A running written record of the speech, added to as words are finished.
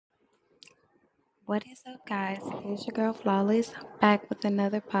What is up, guys? It's your girl Flawless back with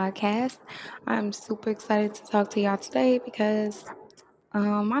another podcast. I'm super excited to talk to y'all today because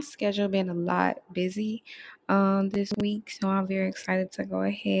my schedule been a lot busy this week, so I'm very excited to go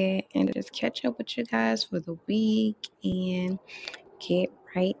ahead and just catch up with you guys for the week and get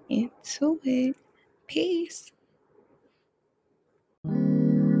right into it. Peace.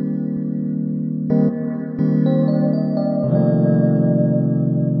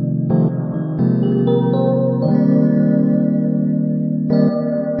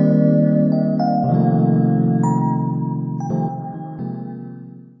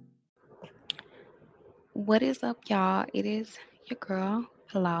 What is up, y'all? It is your girl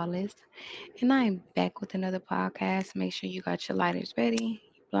Flawless, and I am back with another podcast. Make sure you got your lighters ready,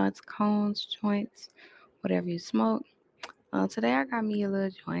 your blunts, cones, joints, whatever you smoke. Today I got me a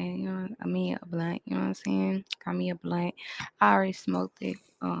little joint, a blunt, you know what I'm saying? Got me a blunt. I already smoked it,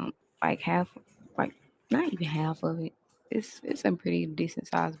 like half, like not even half of it. It's a pretty decent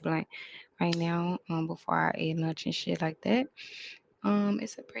sized blunt right now. Before I ate lunch and shit like that.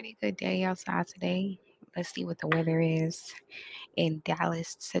 It's a pretty good day outside today. Let's see what the weather is in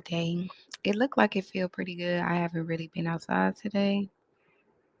Dallas today. It looked like it feel pretty good. I haven't really been outside today,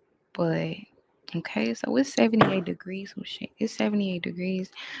 but okay, so it's 78 degrees. Oh shit, it's 78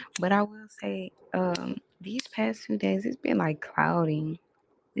 degrees. But I will say, these past 2 days it's been like cloudy.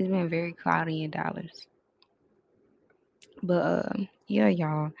 It's been very cloudy in Dallas. But yeah,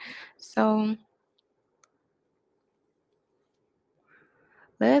 y'all. So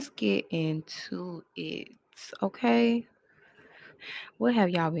let's get into it. Okay. What have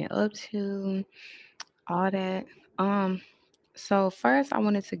y'all been up to? All that. Um, so first I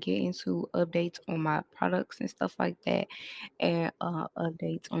wanted to get into updates on my products and stuff like that and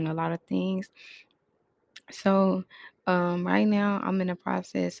updates on a lot of things. So right now I'm in the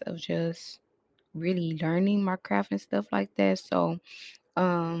process of just really learning my craft and stuff like that. So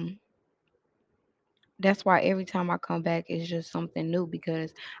um that's why every time I come back it's just something new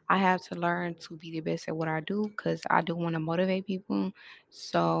because I have to learn to be the best at what I do because I do want to motivate people.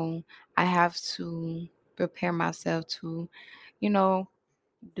 So I have to prepare myself to, you know,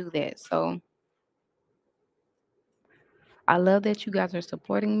 do that. So I love that you guys are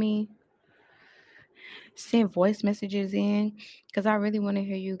supporting me. Send voice messages in because I really want to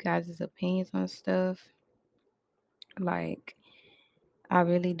hear you guys' opinions on stuff. Like, I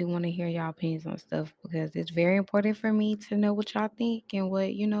really do want to hear y'all opinions on stuff because it's very important for me to know what y'all think and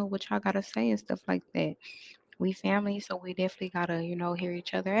what y'all got to say and stuff like that. We family, so we definitely got to, hear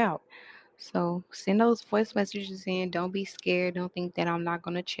each other out. So send those voice messages in. Don't be scared. Don't think that I'm not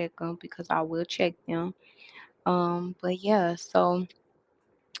going to check them because I will check them. But yeah, so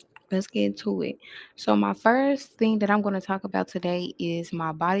let's get into it. So my first thing that I'm going to talk about today is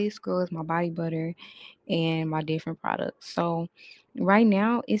my body scrubs, my body butter, and my different products. So right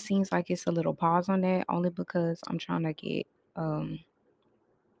now it seems like it's a little pause on that only because um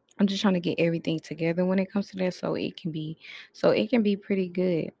I'm just trying to get everything together when it comes to that so it can be pretty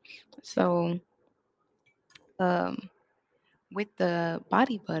good. So um with the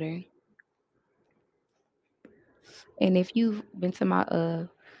body butter, and if you've been to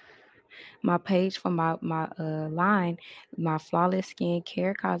my page for my line, my Flawless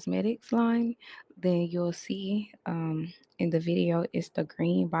Skincare Cosmetics line, then you'll see in the video it's the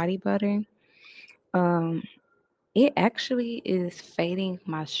green body butter. Um, it actually is fading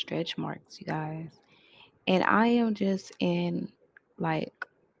my stretch marks, you guys, and I am just in like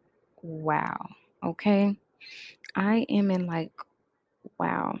wow. Okay, I am in like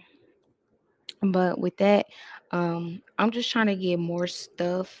wow. But with that, I'm just trying to get more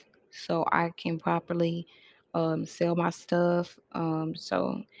stuff so I can properly sell my stuff.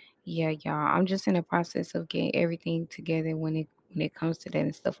 So yeah, y'all, I'm just in the process of getting everything together when it comes to that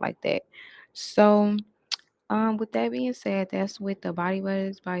and stuff like that. So with that being said, that's with the body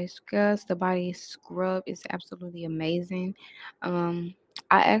butters, body scrubs. The body scrub is absolutely amazing. I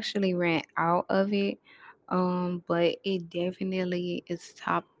actually ran out of it, but it definitely is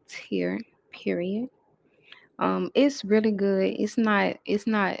top tier. Period. It's really good. It's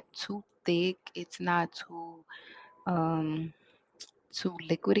not too thick. It's not um too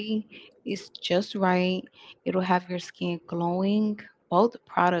liquidy. It's just right. It'll have your skin glowing. Both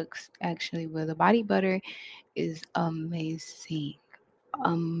products actually, where the body butter is amazing.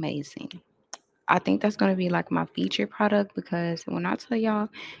 Amazing. I think that's gonna be like my featured product because when I tell y'all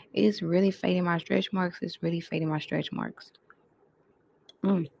it's really fading my stretch marks, it's really fading my stretch marks.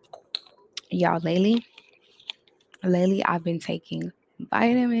 Mm. Y'all, lately I've been taking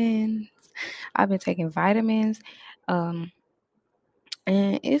vitamins. I've been taking vitamins. Um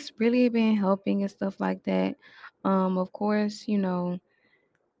And it's really been helping and stuff like that. Of course, um,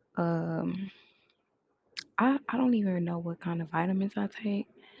 I don't even know what kind of vitamins I take,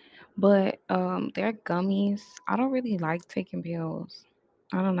 but they're gummies. I don't really like taking pills.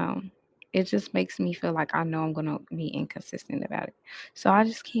 I don't know. It just makes me feel like I know I'm gonna be inconsistent about it. So I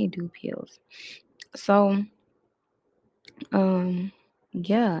just can't do pills. So um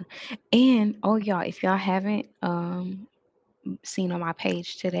yeah. And oh y'all, if y'all haven't seen on my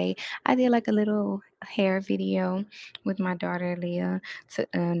page today, I did like a little hair video with my daughter Leah.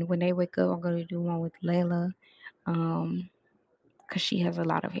 And when they wake up, I'm gonna do one with Layla. Um because she has a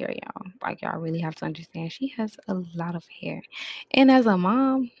lot of hair, y'all. Like y'all really have to understand, she has a lot of hair. And as a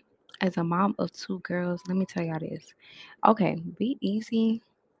mom of two girls, let me tell y'all this. Okay, be easy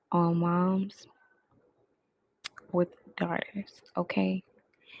on moms with daughters, okay?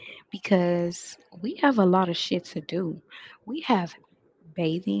 Because we have a lot of shit to do. We have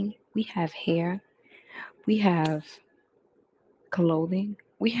bathing, we have hair, we have clothing.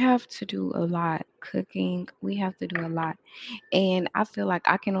 We have to do a lot. Cooking, we have to do a lot. And I feel like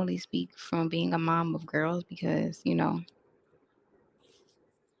I can only speak from being a mom of girls because,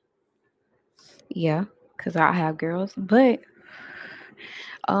 yeah, because I have girls. But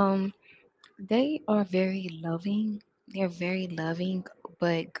um they are very loving. They're very loving,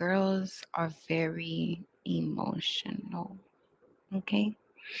 but girls are very emotional. Okay.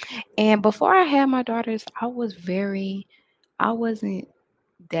 And before I had my daughters, I wasn't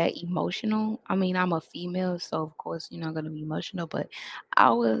that emotional. I mean, I'm a female, so of course you're not gonna be emotional. But I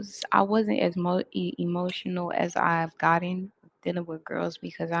wasn't as emotional as I've gotten dealing with girls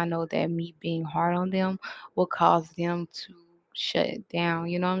because I know that me being hard on them will cause them to shut it down.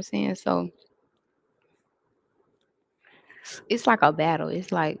 You know what I'm saying? So it's like a battle.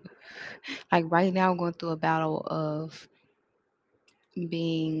 It's like right now I'm going through a battle of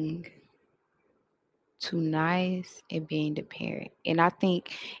being too nice and being the parent. And I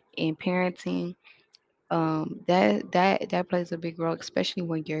think in parenting, that plays a big role, especially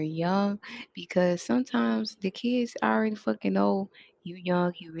when you're young, because sometimes the kids already fucking know you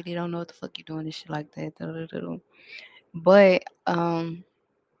young, you really don't know what the fuck you're doing and shit like that. Da, da, da, da. But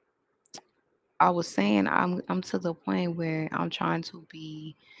I was saying I'm to the point where I'm trying to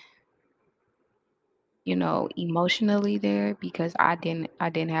be, emotionally there because I didn't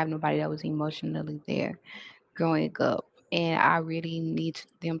have nobody that was emotionally there growing up. And I really need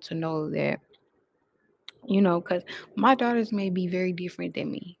them to know that, because my daughters may be very different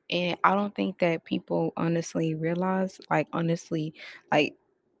than me. And I don't think that people honestly realize, like, honestly, like,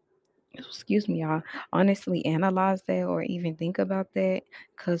 excuse me, y'all, honestly analyze that or even think about that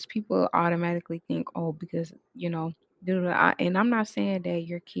because people automatically think, oh, because, and I'm not saying that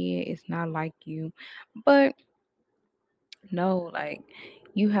your kid is not like you, but no, like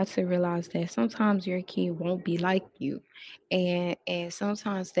you have to realize that sometimes your kid won't be like you. And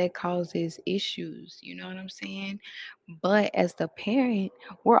sometimes that causes issues, you know what I'm saying? But as the parent,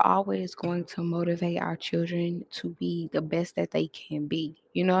 we're always going to motivate our children to be the best that they can be.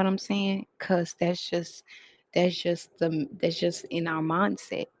 You know what I'm saying? Cuz that's just in our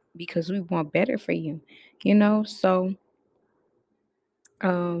mindset because we want better for you. So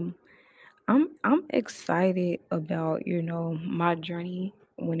um I'm excited about, my journey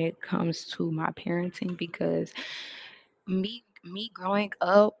when it comes to my parenting because me growing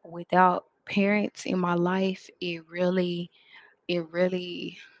up without parents in my life, it really it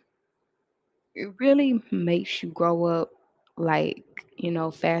really makes you grow up like,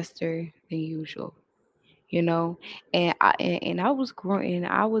 faster than usual, you know and I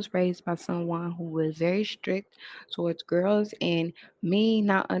was raised by someone who was very strict towards girls, and me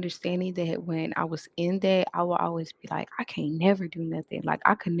not understanding that when I was in that I would always be like, I can't never do nothing. Like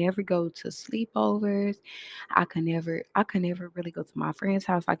I could never go to sleepovers. I could never really go to my friend's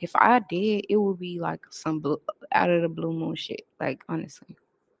house. Like if I did, it would be like some out of the blue moon shit, like honestly.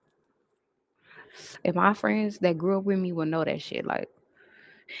 If my friends that grew up with me would know that shit, like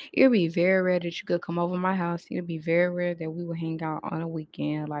it'd be very rare that you could come over my house. It'd be very rare that we would hang out on a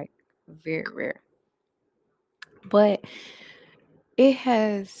weekend, like very rare. But it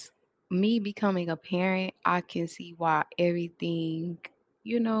has me becoming a parent, I can see why everything,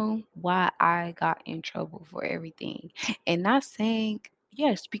 why I got in trouble for everything. And not saying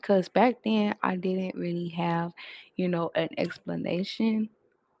yes, because back then I didn't really have, an explanation,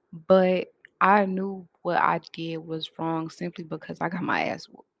 but I knew what I did was wrong simply because I got my ass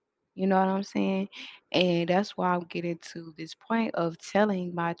whooped. You know what I'm saying? And that's why I'm getting to this point of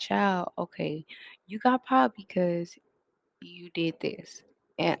telling my child, okay, you got popped because you did this.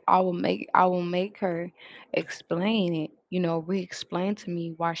 and I will make her explain it, re-explain to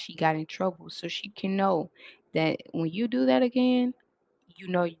me why she got in trouble so she can know that when you do that again, you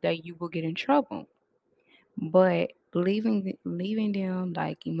know that you will get in trouble. But leaving them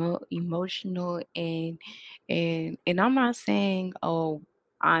like emotional, and I'm not saying, oh,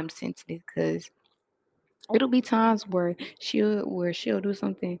 I'm sensitive, because it'll be times where she'll do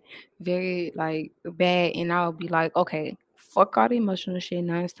something very like bad, and I'll be like, okay, fuck all the emotional shit.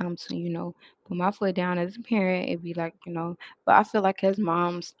 Now it's time to, put my foot down as a parent and be like, but I feel like as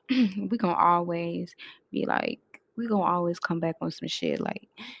moms, we gonna always come back on some shit like,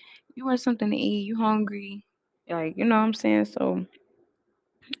 you want something to eat, you hungry, like, you know what I'm saying? So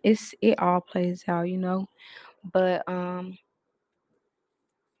it all plays out, but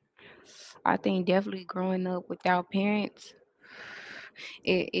I think definitely growing up without parents,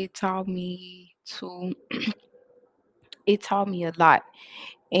 it taught me to it taught me a lot.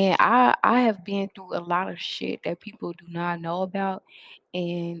 And I have been through a lot of shit that people do not know about,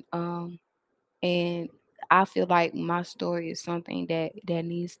 and and I feel like my story is something that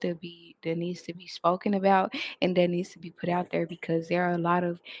needs to be spoken about, and that needs to be put out there, because there are a lot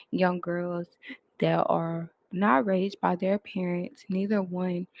of young girls that are not raised by their parents, neither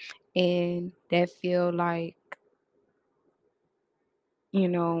one, and that feel like, you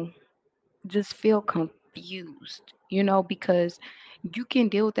know just feel confused, because you can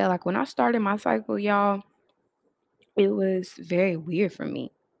deal with that. Like when I started my cycle, y'all, it was very weird for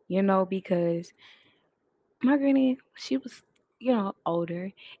me, because my granny, she was,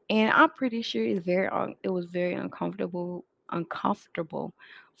 older, and I'm pretty sure it was very uncomfortable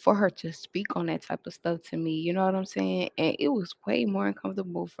for her to speak on that type of stuff to me. You know what I'm saying? And it was way more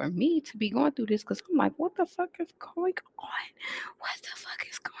uncomfortable for me to be going through this, because I'm like, what the fuck is going on? What the fuck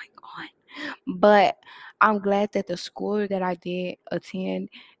is going on? But I'm glad that the school that I did attend,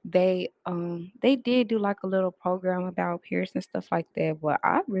 they did do like a little program about peers and stuff like that, but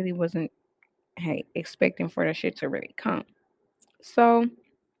I really wasn't, hey, expecting for the shit to really come. So,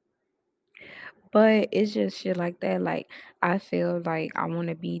 but it's just shit like that. Like I feel like I want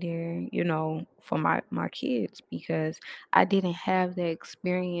to be there, for my kids, because I didn't have the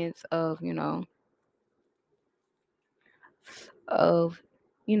experience of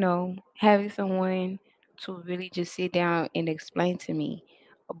having someone to really just sit down and explain to me.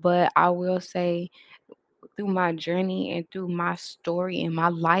 But I will say, through my journey and through my story in my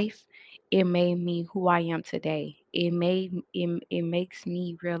life, it made me who I am today. It makes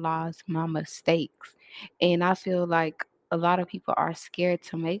me realize my mistakes. And I feel like a lot of people are scared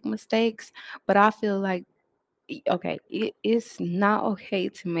to make mistakes, but I feel like, okay, it's not okay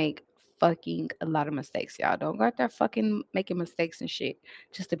to make fucking a lot of mistakes, y'all. Don't go out there fucking making mistakes and shit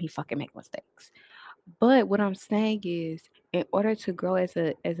just to be fucking make mistakes. But what I'm saying is, in order to grow as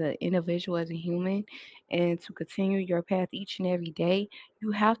a individual, as a human, and to continue your path each and every day,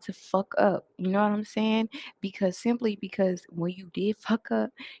 you have to fuck up. You know what I'm saying? Because simply because when you did fuck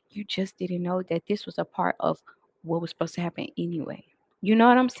up, you just didn't know that this was a part of what was supposed to happen anyway. You know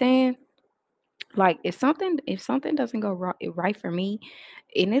what I'm saying? Like if something doesn't go right for me,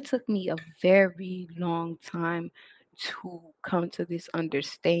 and it took me a very long time to come to this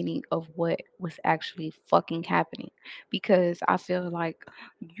understanding of what was actually fucking happening, because I feel like,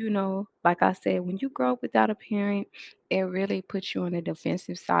 like I said, when you grow up without a parent, it really puts you on the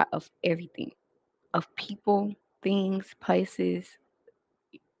defensive side of everything, of people, things, places,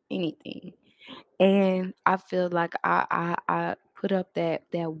 anything. And I feel like I put up that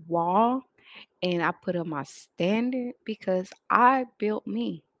wall, and I put up my standard, because I built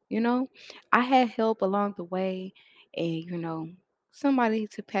me, I had help along the way, and somebody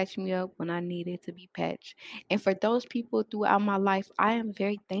to patch me up when I needed to be patched. And for those people throughout my life, I am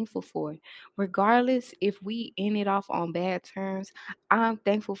very thankful for. Regardless if we ended off on bad terms, I'm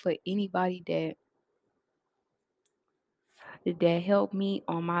thankful for anybody that helped me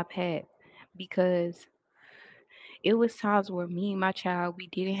on my path, because it was times where me and my child, we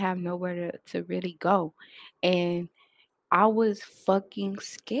didn't have nowhere to really go. And I was fucking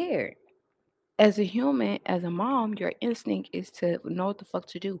scared. As a human, as a mom, your instinct is to know what the fuck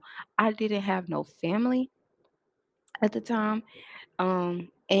to do. I didn't have no family at the time. And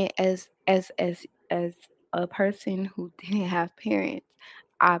as a person who didn't have parents,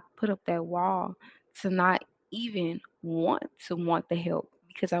 I put up that wall to not even want the help,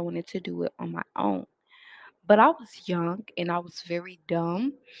 because I wanted to do it on my own. But I was young and I was very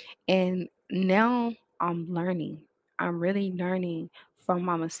dumb. And now I'm learning. I'm really learning from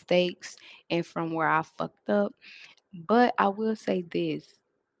my mistakes and from where I fucked up. But I will say this,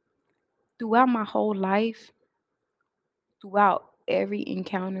 throughout my whole life, throughout every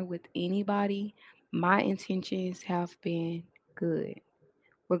encounter with anybody, my intentions have been good.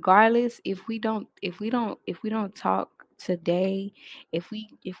 Regardless, if we don't talk today, if we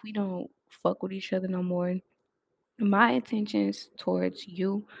don't fuck with each other no more, my intentions towards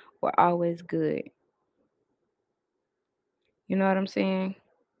you were always good. You know what I'm saying?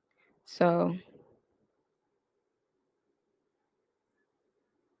 So,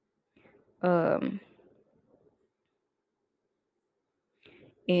 um,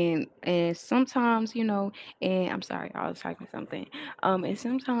 and sometimes, and I'm sorry, I was typing something. And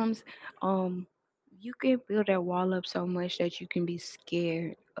sometimes, um, you can build that wall up so much that you can be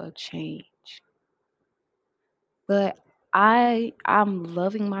scared of change. But I'm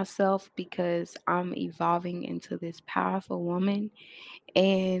loving myself because I'm evolving into this powerful woman,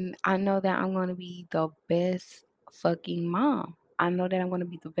 and I know that I'm going to be the best fucking mom. I know that I'm going to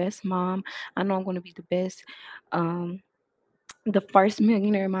be the best mom. I know I'm going to be um the first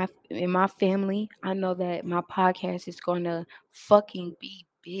millionaire in my family. I know that my podcast is going to fucking be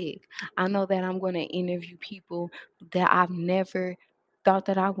big. I know that I'm going to interview people that I've never thought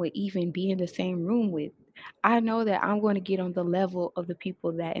that I would even be in the same room with. I know that I'm going to get on the level of the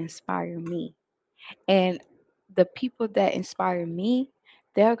people that inspire me. And the people that inspire me,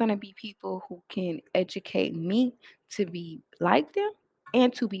 they're going to be people who can educate me to be like them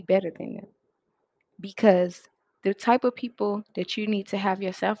and to be better than them. Because the type of people that you need to have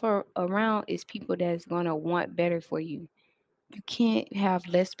yourself around is people that's going to want better for you. You can't have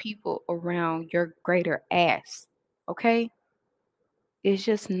less people around your greater ass. Okay? It's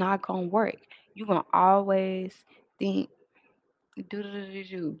just not going to work. You're going to always think do do do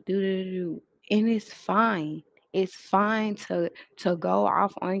do do do do, and it's fine. It's fine to go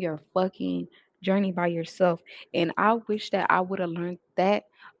off on your fucking journey by yourself. And I wish that I would have learned that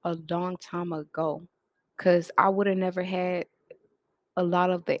a long time ago, because I would have never had a lot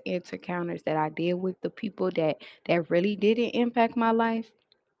of the encounters that I did with the people that really didn't impact my life.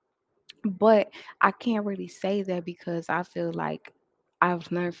 But I can't really say that because I feel like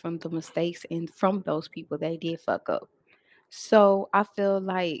I've learned from the mistakes and from those people they did fuck up. So I feel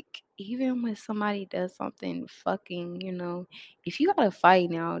like even when somebody does something fucking, if you gotta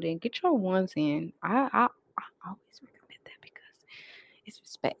fight now, then get your ones in. I always recommend that because it's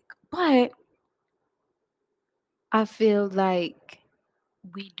respect. But I feel like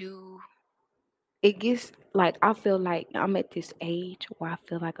we do. It gets like I feel like I'm at this age where I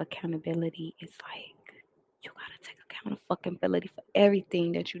feel like accountability is like you gotta take accountability for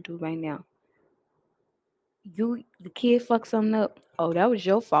everything that you do right now. The kid fucked something up. Oh, that was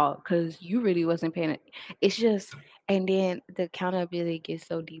your fault because you really wasn't paying it. It's just, and then the accountability gets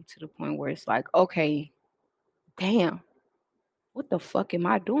so deep to the point where it's like, okay, damn, what the fuck am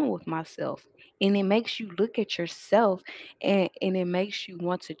I doing with myself? And it makes you look at yourself, and it makes you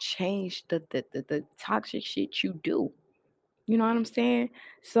want to change the toxic shit you do. You know what I'm saying?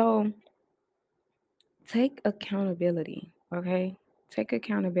 So take accountability, okay? Take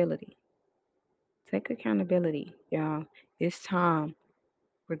accountability. Take accountability, y'all. It's time,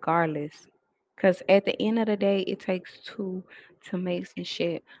 regardless. Because at the end of the day, it takes two to make some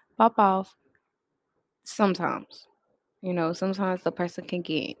shit pop off sometimes. Sometimes the person can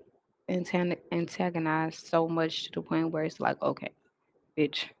get antagonized so much to the point where it's like, okay,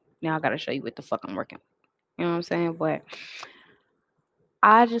 bitch, now I gotta show you what the fuck I'm working. You know what I'm saying? But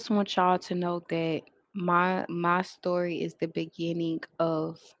I just want y'all to know that my story is the beginning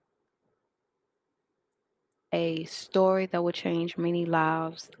of a story that will change many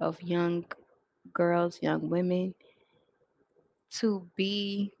lives of young girls, young women, to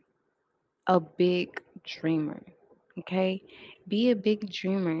be a big dreamer. Okay? Be a big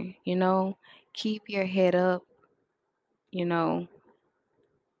dreamer, keep your head up, you know,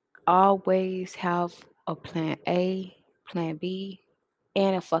 always have a plan A, plan B,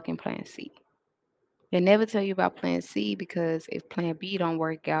 and a fucking plan C. They never tell you about plan C because if plan B don't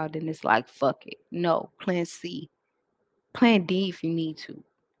work out, then it's like fuck it. No, plan C. Plan D if you need to.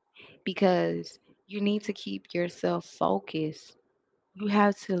 Because you need to keep yourself focused. You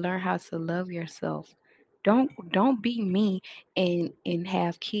have to learn how to love yourself. Don't be me and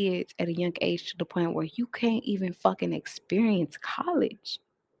have kids at a young age to the point where you can't even fucking experience college.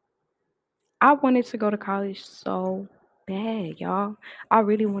 I wanted to go to college so bad, y'all. I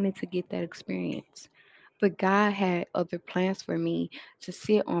really wanted to get that experience. But God had other plans for me to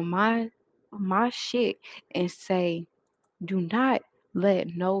sit on my shit and say, do not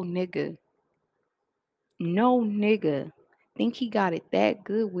let no nigga think he got it that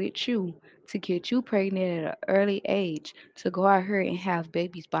good with you to get you pregnant at an early age to go out here and have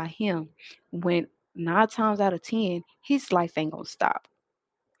babies by him when 9 times out of 10, his life ain't gonna stop.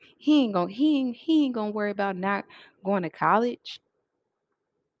 He ain't gonna worry about not going to college.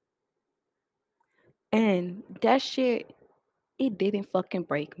 And that shit, it didn't fucking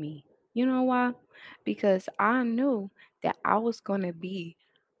break me. You know why? Because I knew that I was gonna be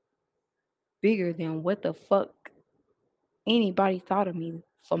bigger than what the fuck anybody thought of me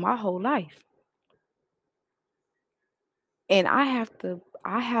for my whole life. And I have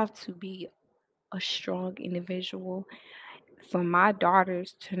to be a strong individual for my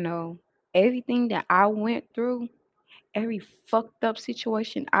daughters to know everything that I went through, every fucked up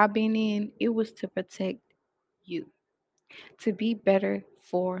situation I've been in, it was to protect you, to be better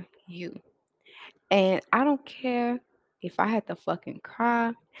for you. And I don't care if I had to fucking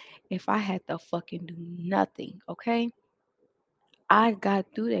cry, if I had to fucking do nothing, okay? I got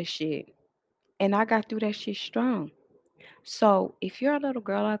through that shit. And I got through that shit strong. So if you're a little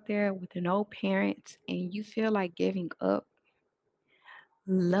girl out there with no parents and you feel like giving up,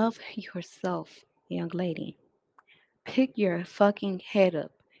 love yourself, young lady. Pick your fucking head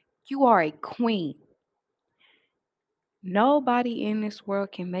up. You are a queen. Nobody in this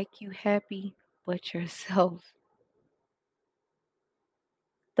world can make you happy but yourself.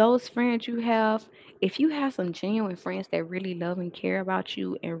 Those friends you have, if you have some genuine friends that really love and care about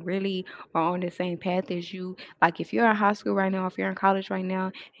you and really are on the same path as you, like if you're in high school right now, if you're in college right now,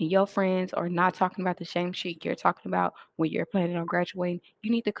 and your friends are not talking about the same shit you're talking about when you're planning on graduating,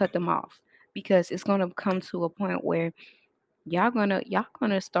 you need to cut them off because it's gonna come to a point where y'all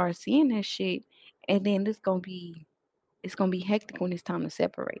gonna start seeing that shit, and then it's gonna be hectic when it's time to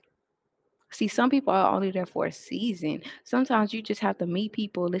separate. See, some people are only there for a season. Sometimes you just have to meet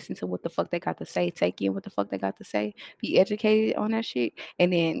people, listen to what the fuck they got to say, take in what the fuck they got to say, be educated on that shit,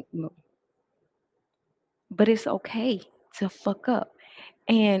 and then, but it's okay to fuck up,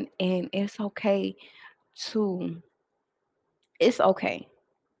 and to, it's okay, it's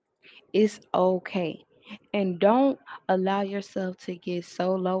okay, and don't allow yourself to get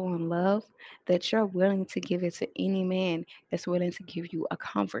so low on love that you're willing to give it to any man that's willing to give you a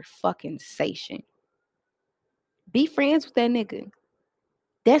comfort fucking station. Be friends with that nigga.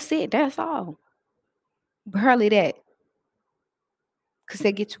 That's it. That's all. Barely that, because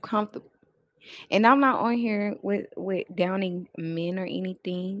they get too comfortable. And I'm not on here with downing men or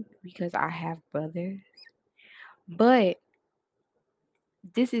anything because I have brothers. But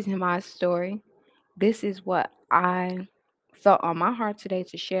this is my story. This is what I felt on my heart today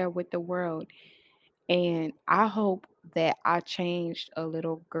to share with the world. And I hope that I changed a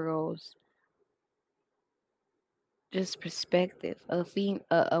little girl's just perspective,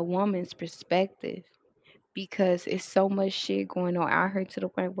 a woman's perspective, because it's so much shit going on out here to the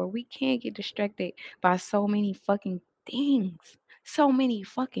point where we can't get distracted by so many fucking things. So many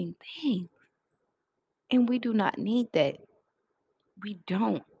fucking things. And we do not need that. We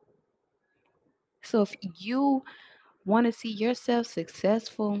don't. So if you want to see yourself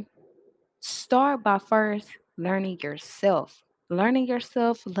successful, start by first learning yourself. Learning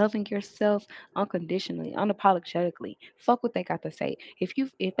yourself, loving yourself unconditionally, unapologetically. Fuck what they got to say. If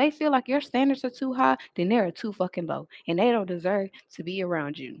they feel like your standards are too high, then they're too fucking low. And they don't deserve to be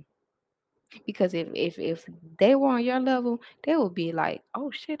around you. Because if they were on your level, they would be like, oh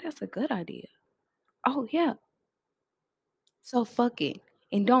shit, that's a good idea. Oh yeah. So fuck it.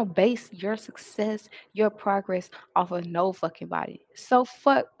 And don't base your success, your progress off of no fucking body. So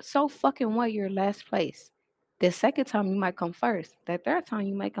fucking what your last place. The second time you might come first. The third time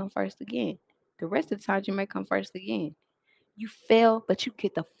you might come first again. The rest of the times you might come first again. You fail, but you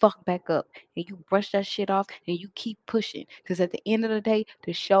get the fuck back up and you brush that shit off and you keep pushing. Because at the end of the day,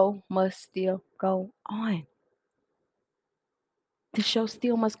 the show must still go on. The show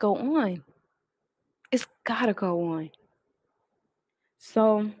still must go on. It's gotta go on.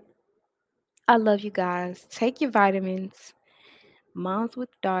 So I love you guys. Take your vitamins. Moms with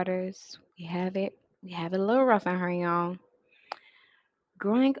daughters, we have it a little rough out here, y'all.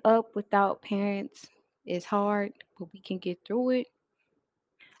 Growing up without parents is hard, but we can get through it.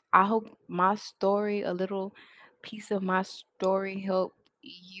 I hope my story, a little piece of my story, helped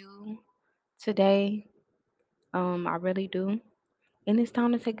you today. I really do. And it's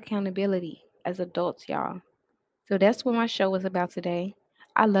time to take accountability as adults, y'all. So that's what my show was about today.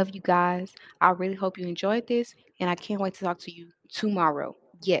 I love you guys. I really hope you enjoyed this, and I can't wait to talk to you tomorrow.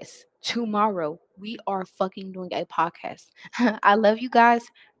 Yes, tomorrow we are fucking doing a podcast. I love you guys.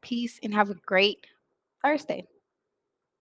 Peace and have a great Thursday.